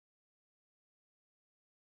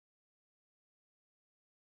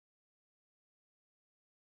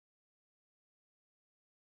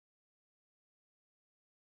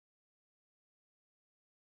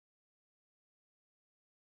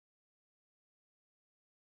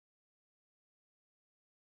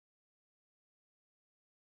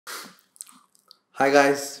Hi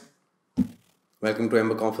guys, welcome to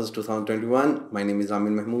EmberConf 2021. My name is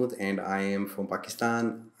Aamir Mahmood and I am from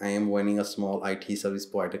Pakistan. I am running a small IT service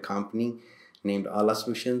provider company named Ala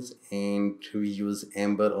Solutions, and we use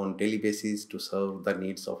Ember on daily basis to serve the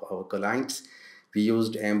needs of our clients. We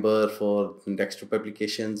used Ember for desktop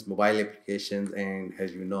applications, mobile applications, and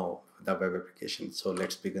as you know, the web applications. So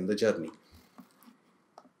let's begin the journey.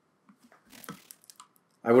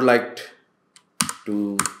 I would like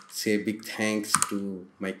to say big thanks to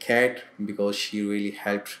my cat because she really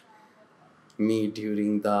helped me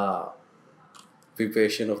during the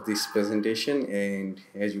preparation of this presentation, and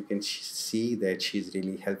as you can see that she's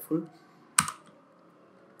really helpful.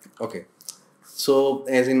 Okay, so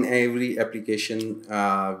as in every application,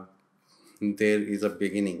 there is a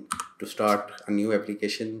beginning. To start a new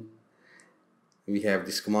application, we have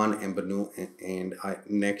this command ember new, and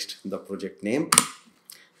next the project name.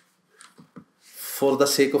 For the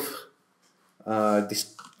sake of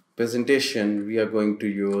this presentation, we are going to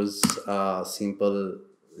use a simple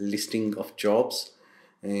listing of jobs.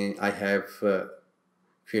 And I have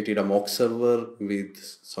created a mock server with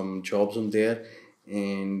some jobs on there,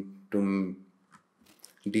 and to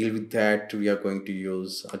deal with that, we are going to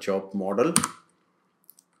use a job model.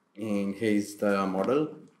 And here is the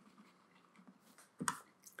model.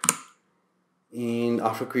 And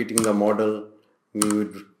after creating the model, we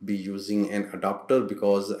would be using an adapter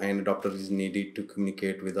because an adapter is needed to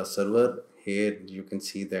communicate with a server. Here you can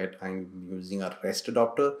see that I'm using a REST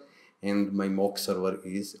adapter and my mock server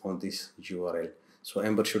is on this URL. So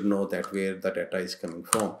Ember should know that where the data is coming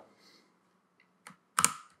from.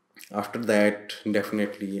 After that,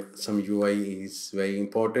 definitely some UI is very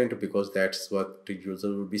important because that's what the user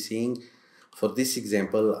will be seeing. For this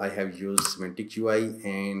example, I have used semantic UI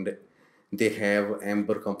and they have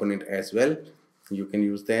Ember component as well. You can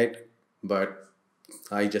use that, but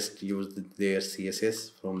I just used their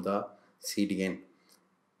CSS from the CDN.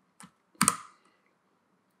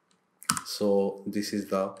 So this is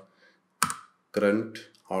the current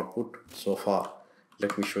output so far.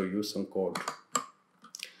 Let me show you some code.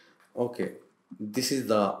 Okay, this is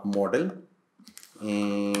the model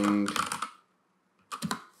and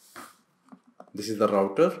this is the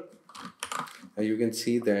router. And you can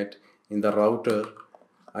see that in the router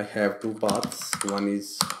I have two paths. One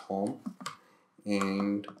is home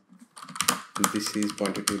and this is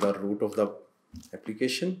pointed to the root of the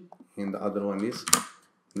application, and the other one is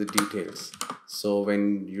the details. So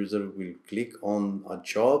when user will click on a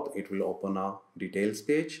job, it will open a details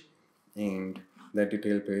page, and that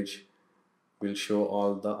detail page will show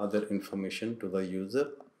all the other information to the user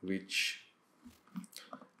which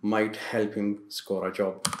might help him score a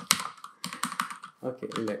job. Okay,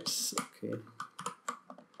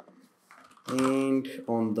 and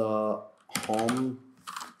on the home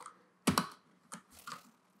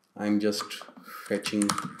I'm just fetching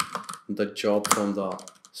the job from the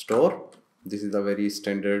store. This is a very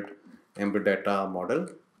standard ember-data model.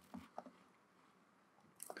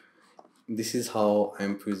 This is how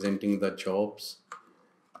I'm presenting the jobs.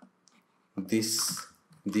 These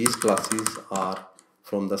classes are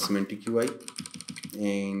from the semantic UI,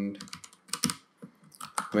 and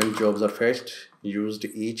when jobs are fetched, used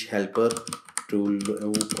each helper to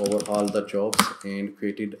loop over all the jobs and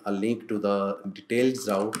created a link to the details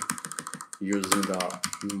route using the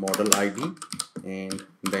model ID, and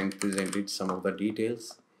then presented some of the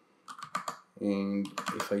details. And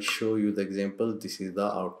if I show you the example, this is the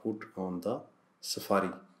output on the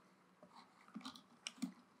Safari.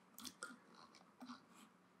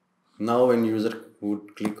 Now when user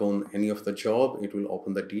would click on any of the job, it will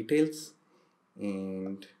open the details,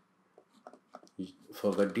 and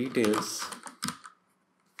for the details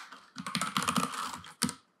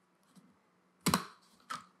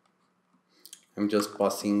I'm just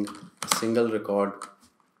passing a single record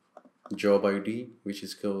job ID which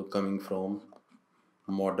is coming from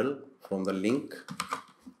model from the link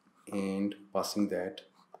and passing that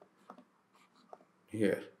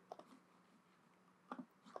here,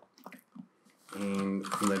 and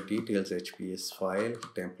in the details HPS file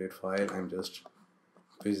template file I'm just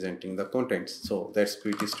presenting the contents. So that's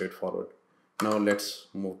pretty straightforward. Now let's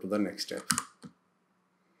move to the next step.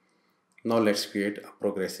 Now let's create a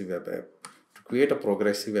progressive web app. To create a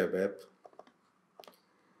progressive web app,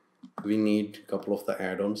 we need a couple of the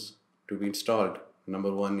add-ons to be installed.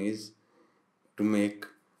 Number one is to make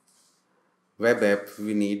web app,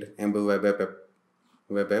 we need Ember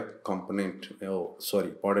web app component. Oh, sorry,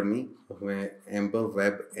 pardon me. Ember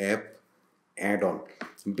web app add-on,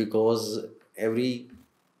 because every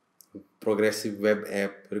progressive web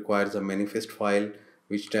app requires a manifest file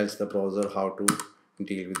which tells the browser how to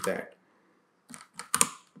deal with that.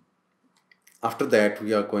 After that,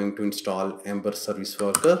 we are going to install Ember Service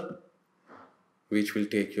Worker, which will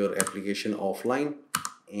take your application offline,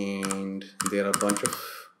 and there are a bunch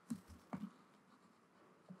of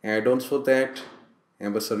add-ons for that.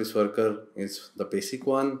 Ember Service Worker is the basic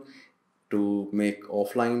one. To make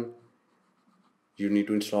offline, you need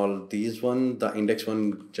to install these one. The index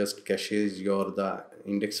one just caches your the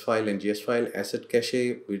index file and JS file. Asset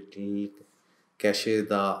cache will cache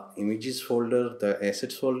the images folder, the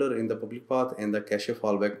assets folder in the public path, and the cache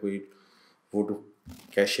fallback would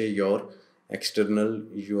cache your external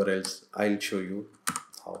URLs. I'll show you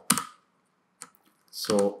how.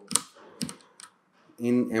 So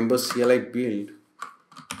in Ember CLI build,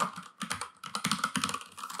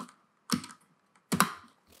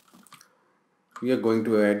 we are going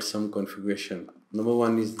to add some configuration. Number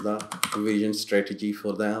one is the version strategy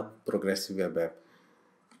for the progressive web app.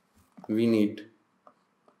 We need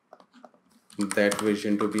that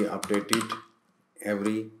version to be updated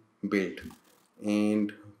every build.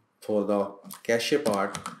 And for the cache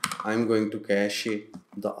part, I'm going to cache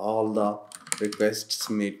all the requests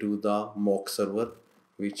made to the mock server,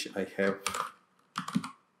 which I have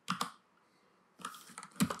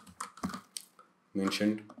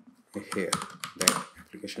mentioned here, that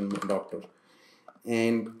application doctor.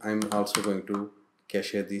 And I'm also going to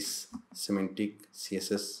cache this semantic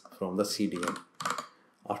CSS from the CDN.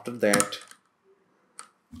 After that,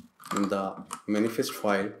 in the manifest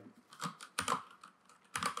file,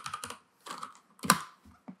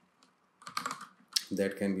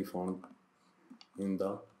 that can be found in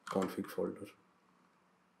the config folder.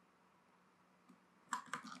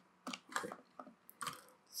 Okay.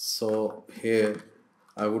 So here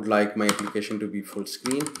I would like my application to be full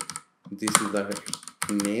screen. This is the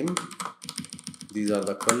name, these are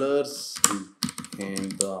the colors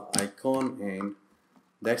and the icon, and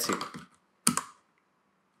that's it.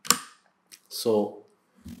 So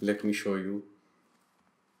let me show you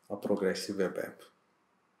a progressive web app.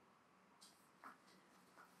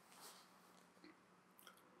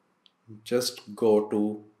 Just go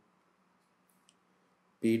to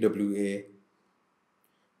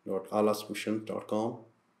pwa.alasolutions.com,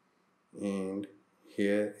 and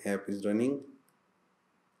here app is running.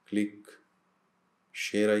 Click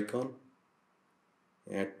share icon,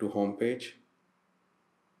 add to home page,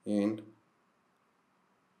 and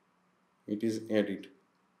it is added.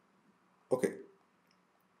 Okay,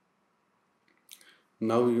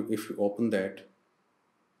 now if you open that,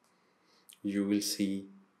 you will see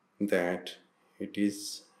that it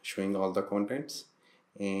is showing all the contents.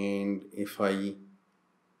 And if I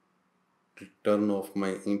turn off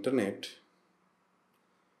my internet,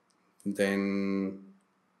 then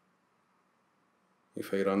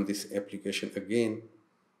if I run this application again,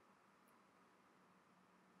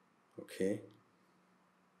 okay,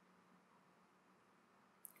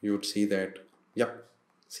 you would see that, yep,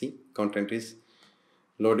 see, content is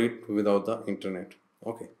loaded without the internet.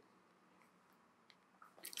 Okay,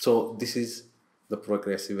 so this is the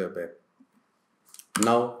progressive web app.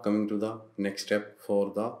 Now coming to the next step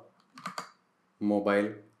for the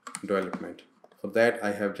mobile development. For that,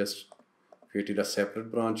 I have just created a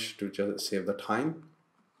separate branch to just save the time.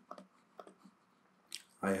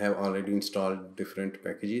 I have already installed different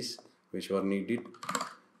packages which were needed.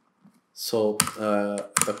 So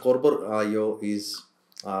the Corber.io is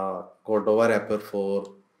a Cordova wrapper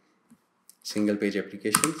for single page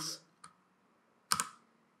applications.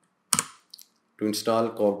 To install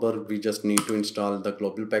Corber, we just need to install the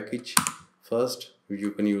global package. First,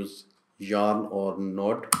 you can use Yarn or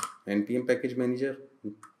Node npm package manager,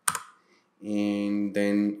 and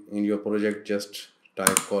then in your project just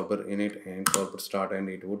type Corber in it and Corber start, and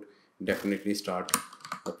it would definitely start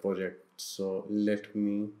the project. So let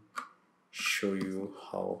me show you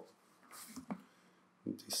how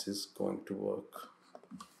this is going to work.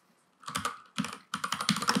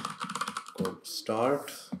 Corber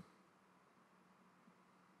start.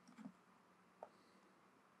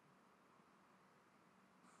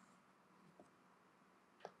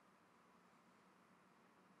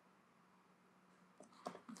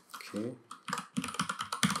 Okay,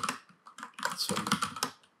 so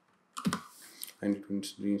I need to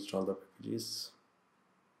reinstall the packages.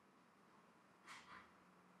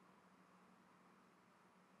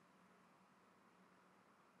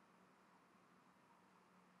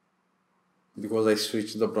 Because I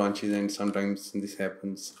switch the branches, and sometimes this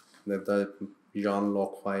happens that the yarn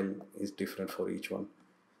log file is different for each one,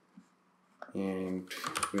 and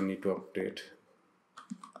we need to update.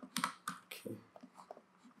 Okay.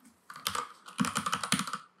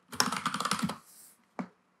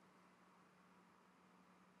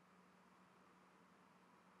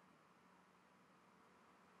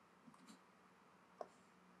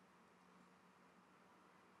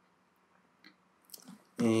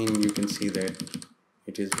 and you can see that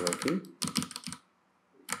it is working.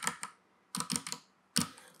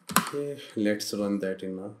 Okay, let's run that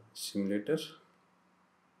in a simulator.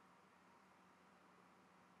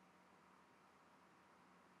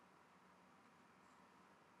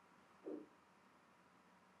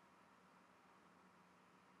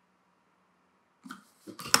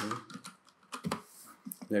 Okay,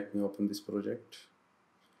 let me open this project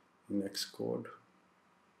in Xcode.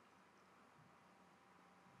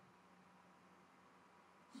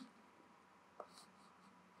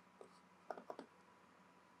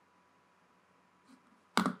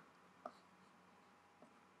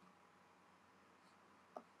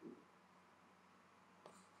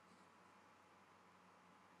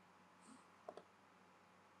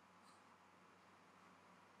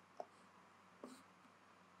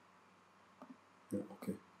 Yeah,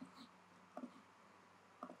 okay.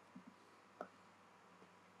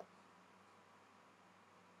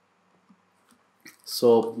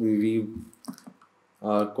 So we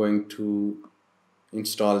are going to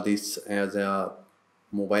install this as a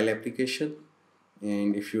mobile application,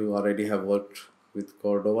 and if you already have worked with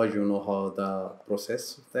Cordova, you know how the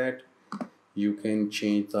process of that. You can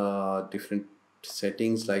change the different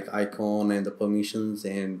settings like icon and the permissions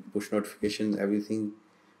and push notifications, everything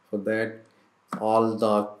for that. All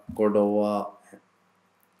the Cordova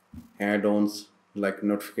add-ons like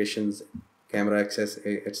notifications, camera access,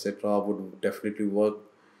 etc. would definitely work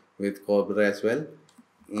with Cobra as well.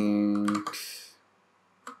 And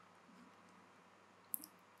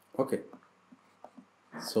okay,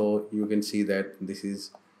 so you can see that this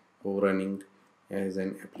is running as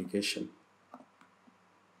an application.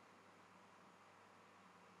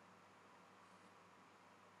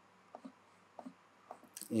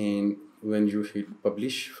 And when you hit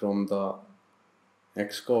publish from the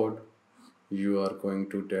Xcode, you are going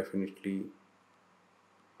to definitely,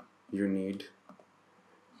 you need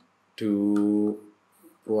to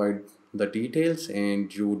provide the details,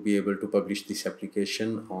 and you would be able to publish this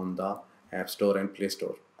application on the App Store and Play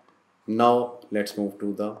Store. Now let's move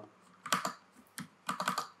to the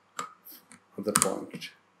other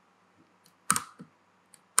point.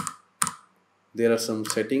 There are some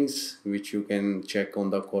settings which you can check on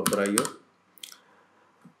the Cobra.io.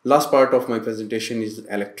 Last part of my presentation is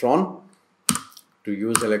Electron. To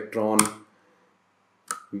use Electron,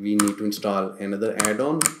 we need to install another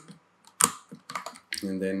add-on,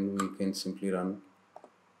 and then we can simply run.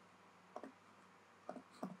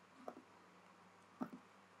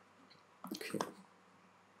 Okay.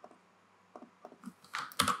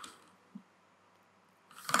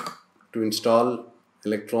 To install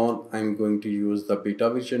Electron, I'm going to use the beta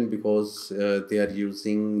version because they are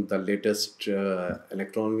using the latest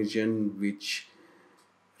Electron version, which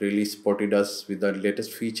really supported us with the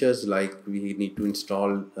latest features, like we need to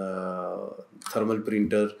install thermal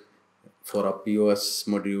printer for a POS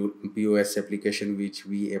module, POS application, which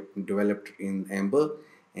we developed in Ember,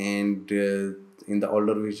 and in the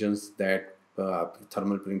older versions that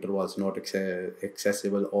thermal printer was not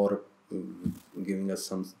accessible or giving us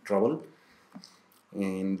some trouble,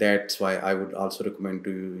 and that's why I would also recommend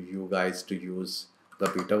to you guys to use the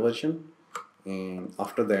beta version. And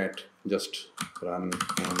after that, just run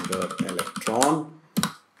ember electron,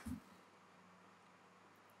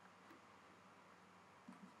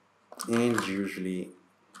 and usually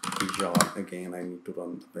jar again. I need to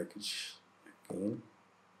run the package again.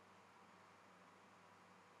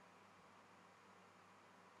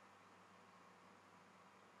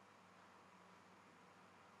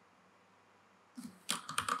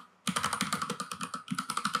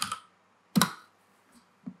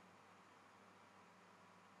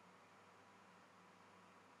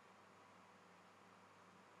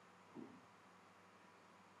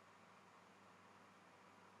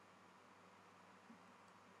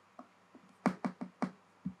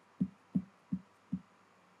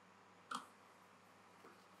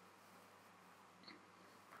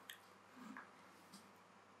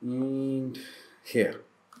 And here,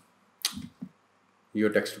 your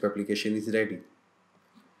desktop application is ready,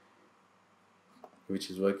 which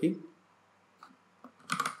is working.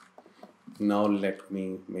 Now let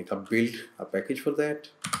me make a package for that.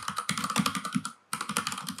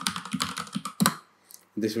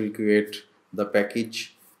 This will create the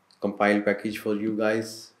package, compile package for you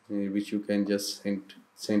guys, which you can just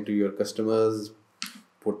send to your customers,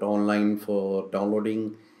 put online for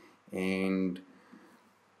downloading. And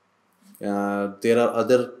there are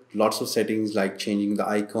other lots of settings like changing the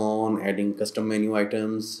icon, adding custom menu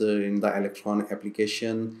items in the Electron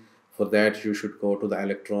application. For that, you should go to the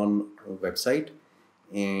Electron website,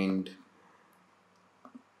 and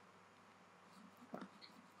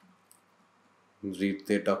read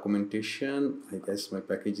the documentation. I guess my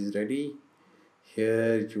package is ready.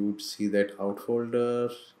 Here you would see that out folder,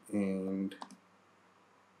 and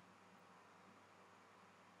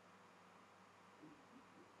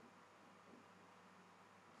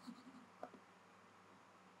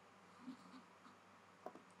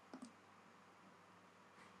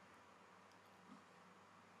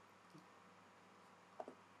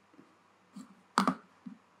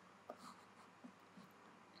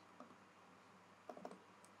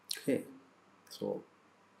okay, so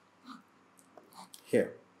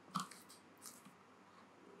here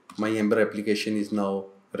my Ember application is now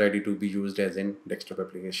ready to be used as an desktop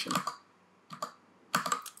application.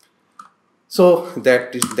 So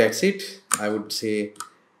that's it. I would say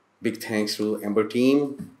big thanks to Ember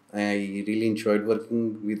team. I really enjoyed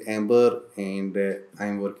working with Ember, and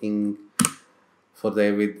I'm working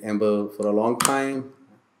with Ember for a long time.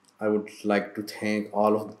 I would like to thank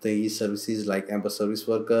all of the services like Ember Service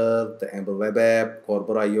Worker, the Ember Web App,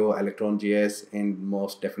 Corber.io, Electron.js, and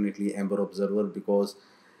most definitely Ember Observer, because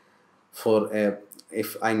for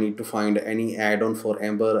if I need to find any add-on for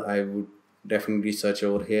Ember, I would definitely search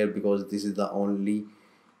over here, because this is the only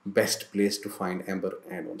best place to find Ember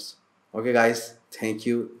add-ons. Okay guys, thank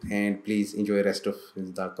you, and please enjoy the rest of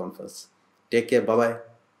the conference. Take care, bye bye.